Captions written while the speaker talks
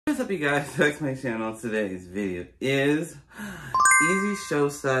What's up, you guys? Back to my channel. Today's video is Easy Show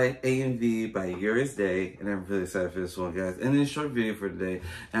Site AMV by ursiday, and I'm really excited for this one, guys. And it's a short video for today,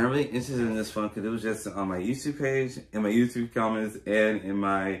 and I'm really interested in this one because it was just on my YouTube page, in my YouTube comments, and in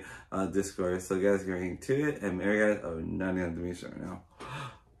my Discord. So, guys, get right to it. And Mary, guys, nothing on the show right now.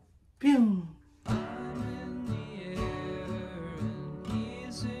 Pew!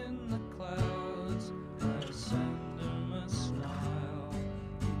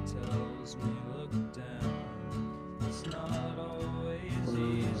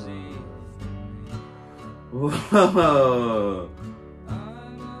 Whoa!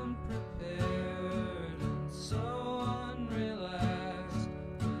 I'm unprepared and so unrelaxed,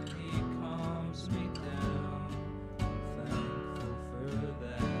 but he calms me down. Thankful for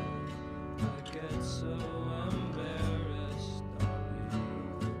that. I get so embarrassed.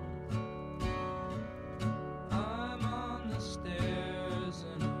 I'm on the stairs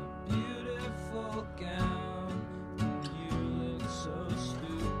in a beautiful gown, and you look so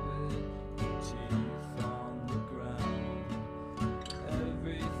stupid. Your teeth on the ground.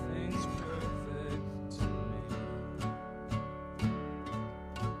 Everything's perfect to me.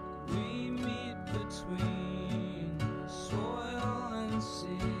 We meet between the soil and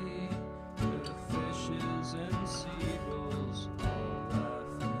sea, where the fishes and seagulls all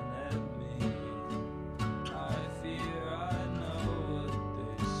laughing at me. I fear I know what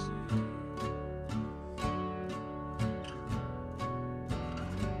they see.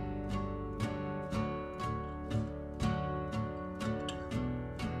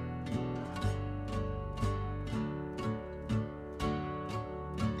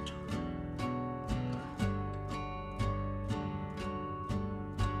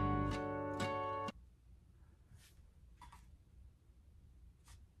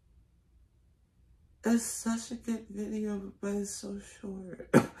 It's such a good video, but it's so short.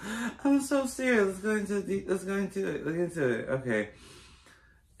 I'm so serious. Let's go into it. Look into it. Okay.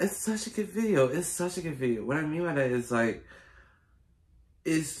 It's such a good video. It's such a good video. What I mean by that is like,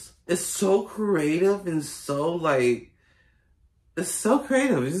 it's so creative and so like, it's so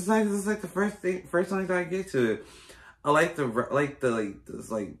creative. It's like the first thing that I get to it. I like the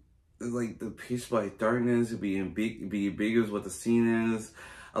peaceful like darkness, be ambiguous what the scene is.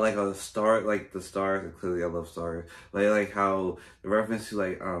 I like how the stars, clearly I love stars. Like how the reference to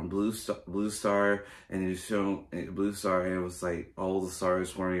like blue star, and it shown blue star, and it was like all the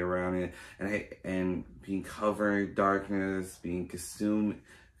stars swirling around it, and being covered in darkness, being consumed,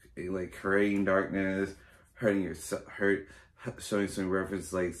 like creating darkness, showing some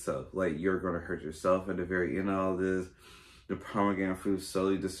reference like you're gonna hurt yourself at the very end of all this. The pomegranate fruit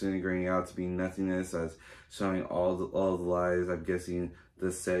slowly disintegrating out to be nothingness, as showing all the lies I'm guessing the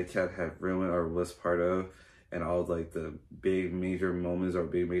said cat had ruined or was part of, and all like the big major moments or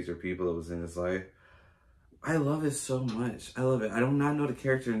big major people that was in his life. I love it so much. I love it. I do not know the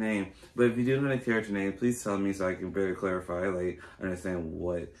character name, but if you do know the character name, please tell me so I can better clarify, like understand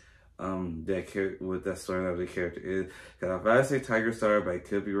what that story of the character is. Because if I say Tiger Star, but I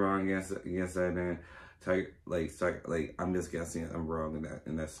could be wrong against that name. I'm just guessing I'm wrong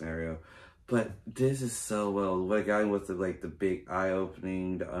in that scenario. But this is so well. What got me was the big eye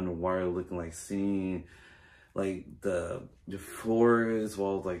opening, the underwater looking like scene, like the forest,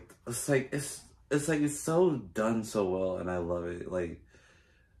 well, like it's so done so well, and I love it. Like,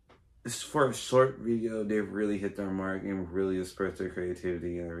 it's for a short video, they've really hit their mark and really expressed their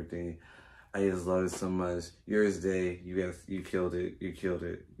creativity and everything. I just love it so much. ursiday, you killed it. You killed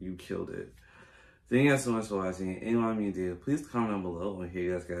it. You killed it. Thank you guys so much for watching. Anything you want me to do, please comment down below and hear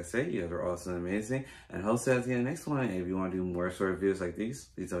you guys gotta say. You guys are awesome and amazing. And hope to see you in the next one. And if you want to do more short videos like these,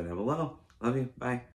 please comment down below. Love you. Bye.